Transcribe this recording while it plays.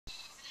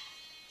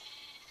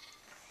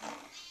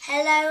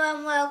Hello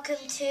and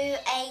welcome to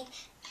a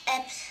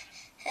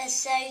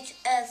episode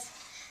of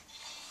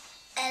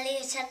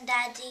Elliott and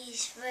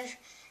Daddy's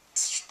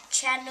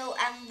channel,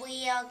 and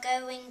we are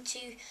going to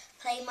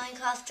play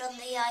Minecraft on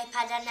the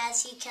iPad, and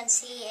as you can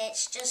see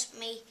it's just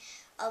me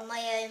on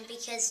my own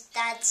because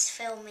Dad's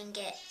filming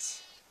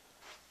it.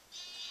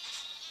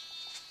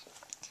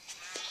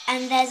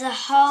 And there's a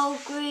whole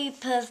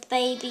group of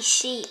baby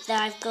sheep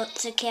that I've got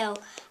to kill,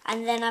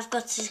 and then I've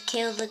got to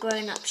kill the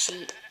grown-up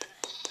sheep.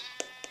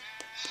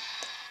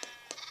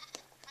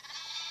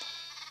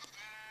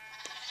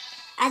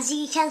 As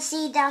you can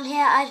see down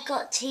here, I've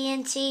got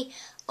TNT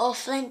or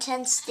flint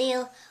and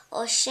steel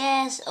or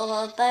shares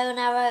or a bow and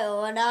arrow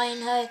or an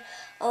iron hoe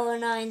or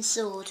an iron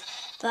sword.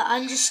 But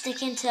I'm just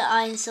sticking to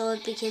iron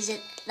sword because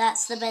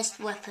that's the best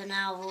weapon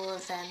out of all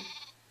of them.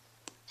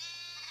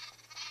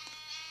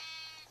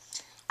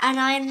 And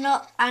I'm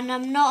not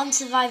on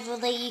survival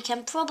that you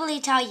can probably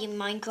tell, you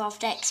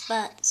Minecraft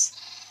experts.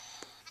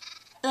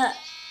 But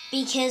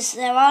because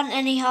there aren't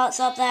any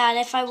hearts up there, and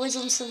if I was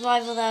on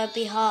survival there would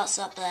be hearts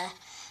up there.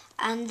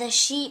 And the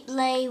sheep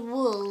lay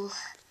wool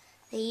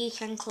that you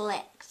can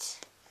collect.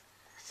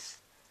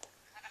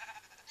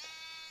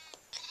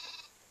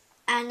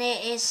 And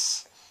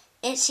it's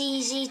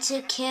easy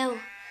to kill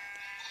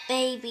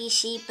baby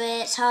sheep, but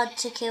it's hard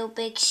to kill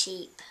big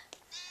sheep.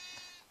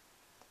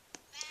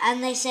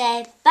 And they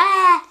say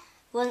bah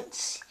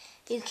once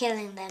you're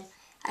killing them.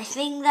 I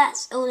think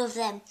that's all of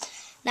them.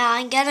 Now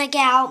I'm gonna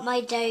get out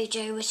my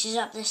dojo, which is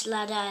up this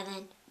ladder, and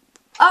then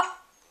oh,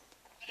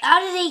 how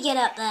did he get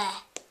up there?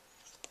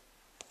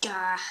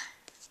 Gah.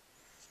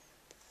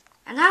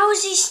 And how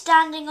is he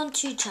standing on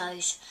 2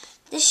 toes?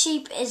 This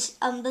sheep is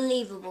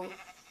unbelievable.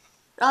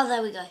 Oh,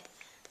 there we go.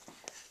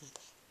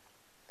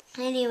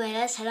 Anyway,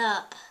 let's head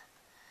up,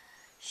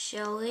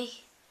 shall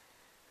we?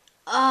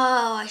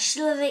 Oh, I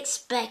should have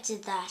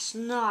expected that. It's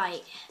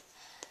night.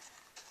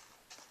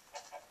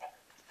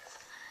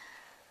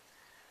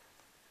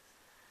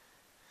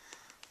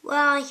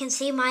 Well, I can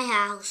see my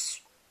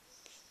house.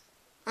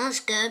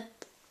 That's good.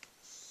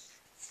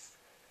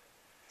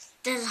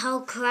 There's a whole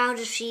crowd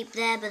of sheep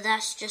there, but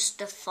that's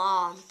just a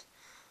farm.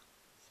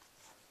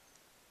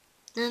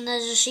 Then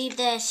there's a sheep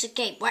there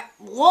escape.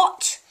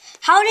 What?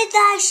 How did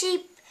that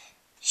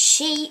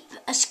sheep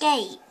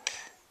escape?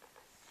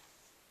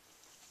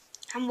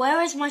 And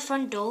where is my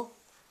front door?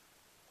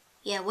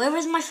 Yeah, where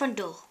is my front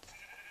door?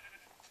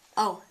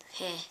 Oh,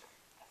 here.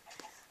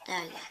 There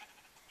we go.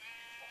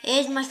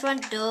 Here's my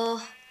front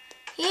door.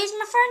 Here's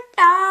my front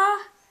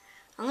door.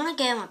 I'm gonna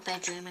go in my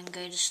bedroom and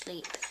go to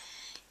sleep.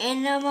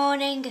 In the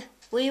morning,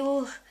 we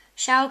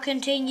shall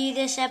continue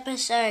this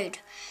episode.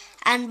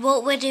 And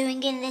what we're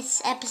doing in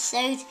this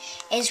episode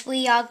is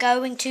we are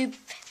going to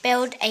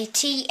build a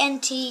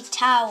TNT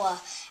tower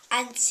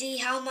and see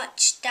how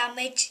much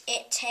damage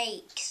it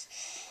takes.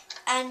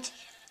 And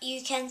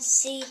you can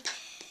see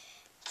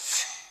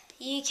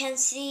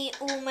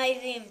all my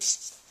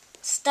rooms,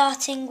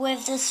 starting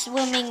with the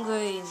swimming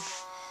room.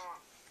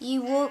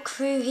 You walk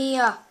through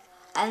here,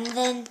 and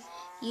then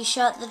you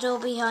shut the door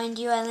behind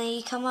you, and then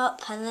you come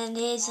up, and then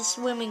here's a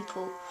swimming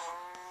pool.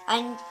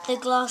 And the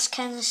glass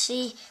can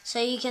see, so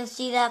you can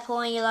see that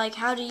pool, and you're like,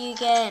 how do you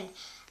get in?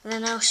 And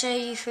then I'll show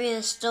you through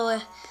this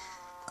door.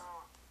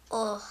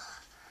 Oh,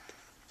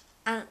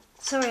 and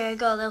sorry, I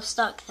got a little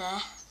stuck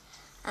there.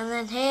 And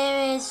then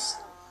here is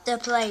the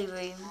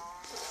playroom,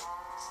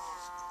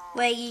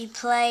 where you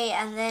play,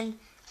 and then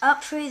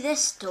up through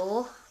this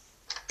door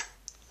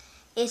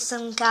is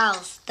some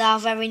cows that are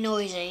very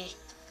noisy.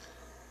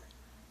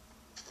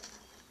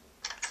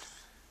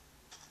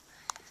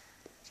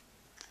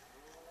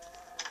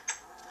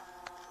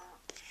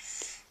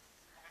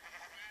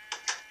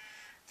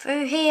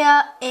 Through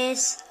here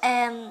is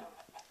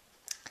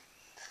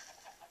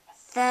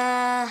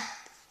the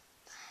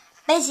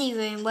busy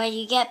room where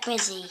you get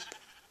busy.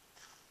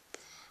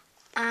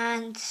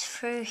 And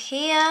through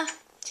here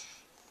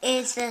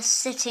is the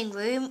sitting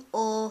room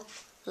or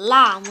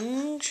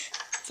lounge.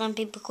 Some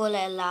people call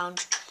it a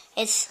lounge.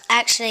 It's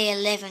actually a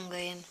living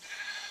room.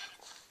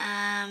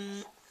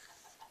 And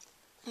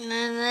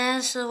then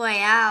there's the way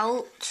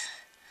out.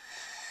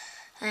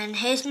 And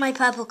here's my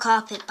purple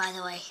carpet, by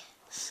the way.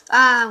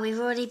 Ah, we've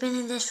already been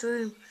in this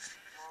room.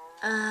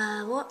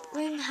 What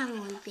room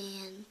haven't we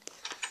been in?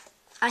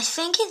 I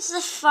think it's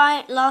the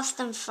last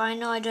and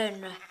final, I don't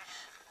know.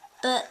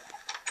 But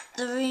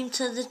the room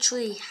to the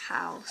tree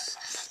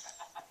house.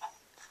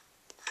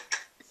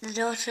 The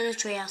door to the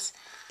tree house.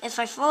 If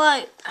I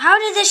follow, how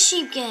did this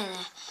sheep get in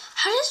there?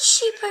 How did the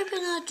sheep open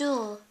that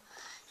door?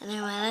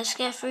 Anyway, let's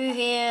get through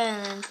here,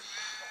 and then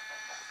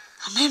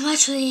I'm in my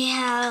tree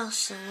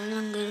house, and then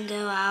I'm gonna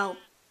go out.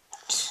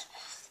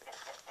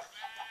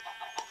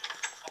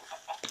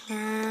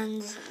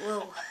 And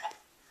whoa.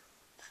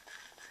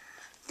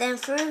 Then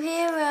through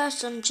here are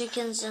some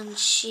chickens and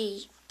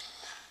sheep.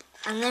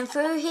 And then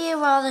through here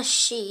are the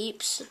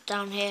sheeps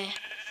down here.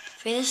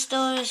 Through this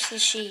door is the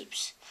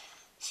sheeps.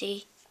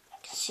 See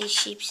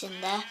sheeps in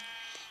there.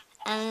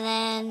 And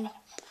then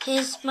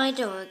here's my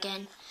door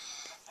again.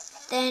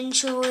 Then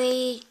shall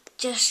we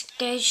just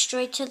go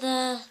straight to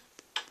the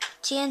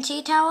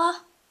TNT tower?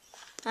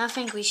 I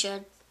think we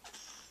should.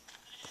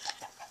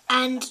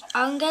 And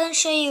I'm going to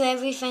show you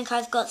everything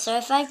I've got. So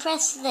if I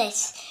press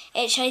this,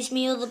 it shows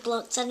me all the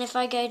blocks. And if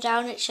I go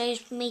down, it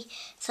shows me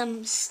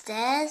some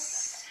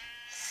stairs.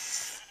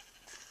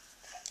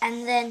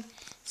 And then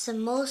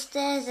some more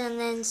stairs. And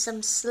then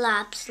some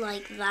slabs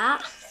like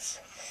that.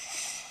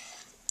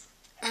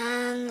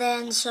 And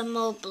then some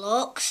more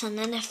blocks. And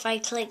then if I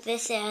click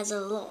this, it has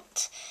a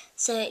lot.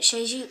 So it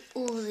shows you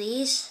all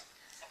these.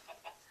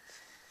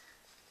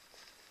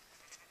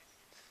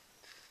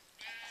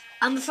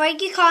 I'm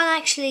afraid you can't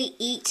actually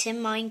eat in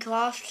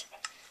Minecraft.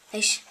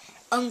 It's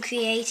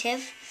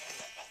uncreative.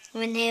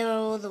 And here are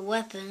all the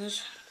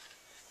weapons.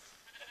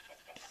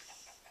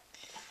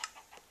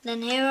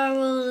 Then here are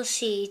all the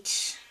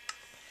seeds.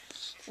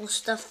 Or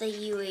stuff that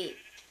you eat.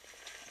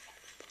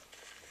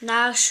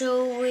 Now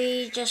shall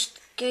we just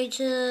go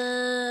to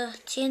the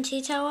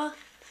TNT tower?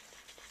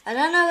 I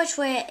don't know which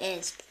way it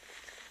is.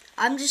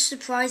 I'm just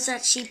surprised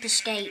that sheep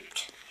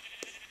escaped.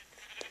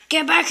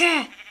 Get back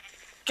here!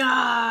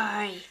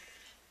 Die!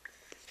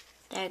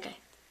 There we go.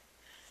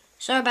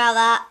 Sorry about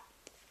that.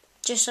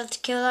 Just have to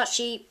kill that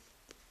sheep.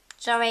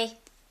 Sorry.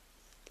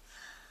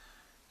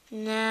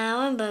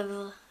 Now I'm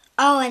over.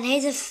 Oh, and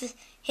here's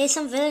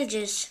some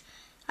villagers.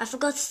 I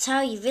forgot to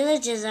tell you,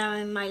 villagers are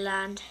in my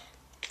land.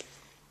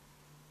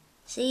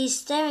 See, he's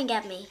staring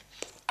at me.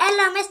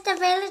 Hello, Mr.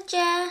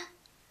 Villager.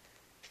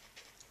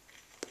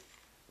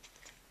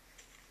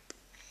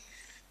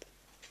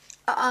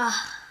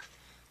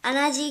 And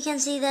as you can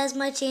see, there's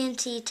my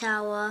TNT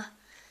tower.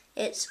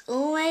 It's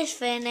almost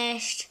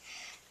finished.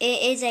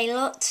 It is a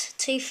lot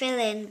to fill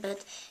in,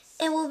 but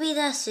it will be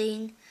there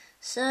soon.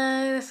 So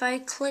if I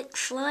click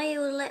fly, it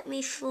will let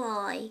me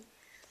fly.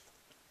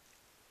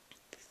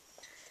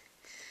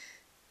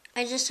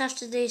 I just have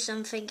to do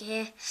something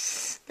here.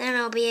 Then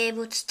I'll be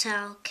able to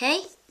tell,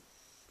 okay?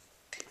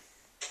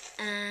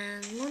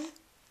 And 1,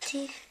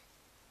 2,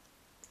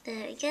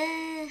 there we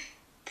go.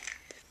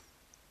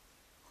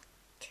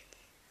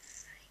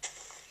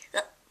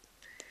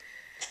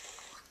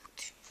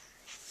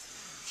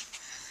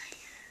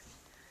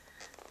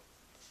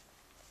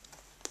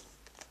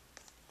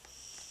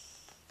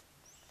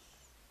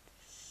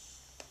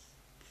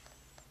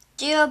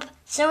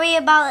 Sorry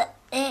about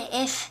it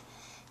if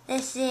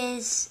this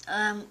is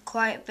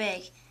quite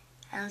big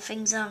and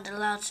things aren't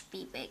allowed to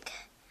be big.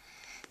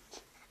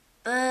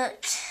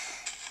 But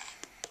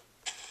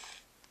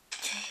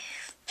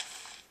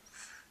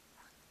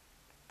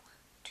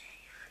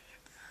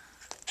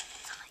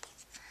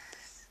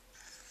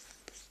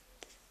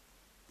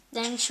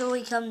then shall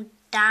we come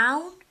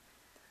down?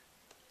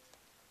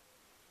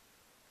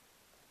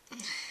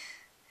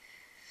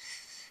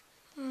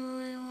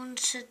 We want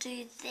to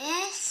do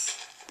this.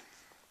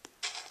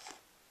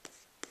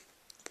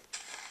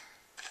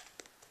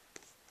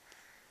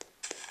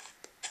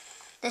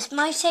 This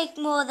might take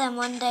more than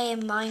one day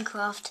in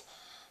Minecraft,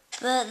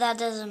 but that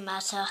doesn't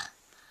matter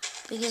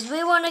because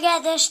we want to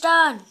get this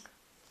done.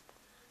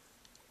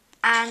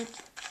 And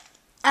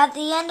at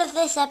the end of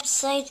this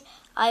episode,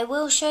 I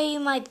will show you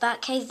my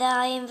bat cave that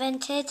I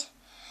invented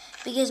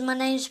because my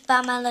name's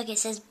Batman. Look, it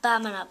says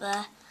Batman up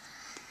there.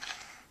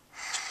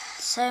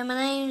 So my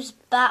name's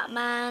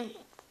Batman,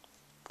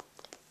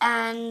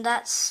 and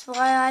that's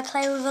why I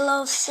play with a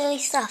lot of silly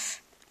stuff.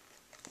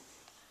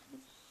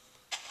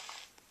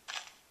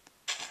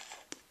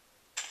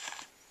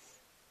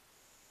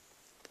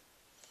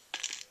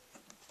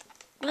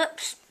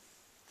 Oops,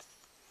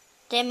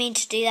 didn't mean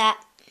to do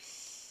that.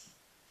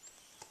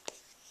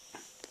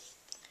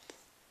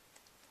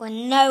 We're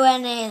nowhere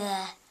near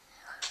there.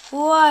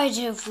 Why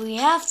do we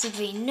have to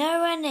be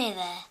nowhere near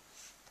there?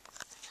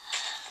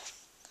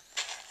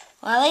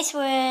 Well, at least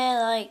we're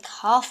like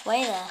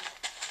halfway there.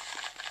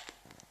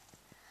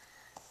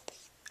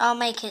 I'll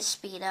make it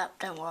speed up,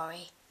 don't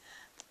worry.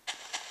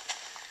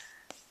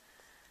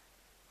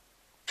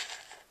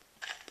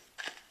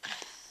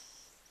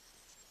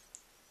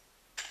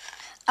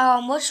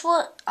 Watch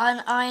what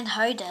an iron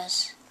hoe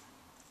does.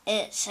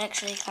 It's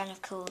actually kind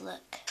of cool,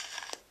 look.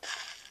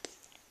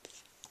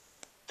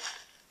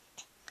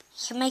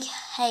 You can make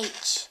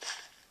H.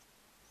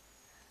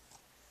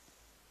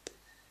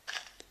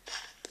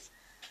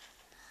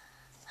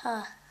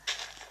 Huh.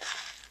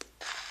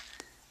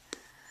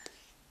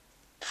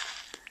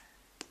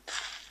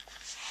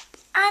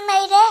 I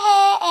made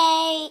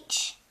a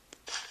H.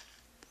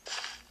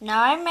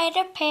 Now I made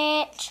a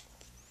pit.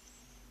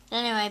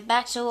 Anyway,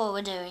 back to what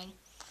we're doing.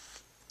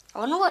 I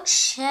wonder what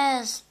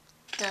shares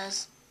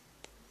does.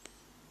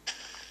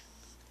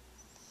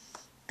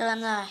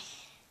 Don't know.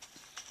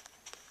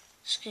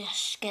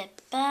 Just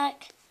get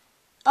back.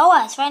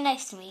 Oh, it's right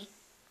next to me.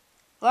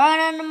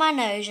 Right under my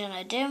nose, and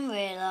I didn't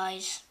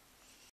realise.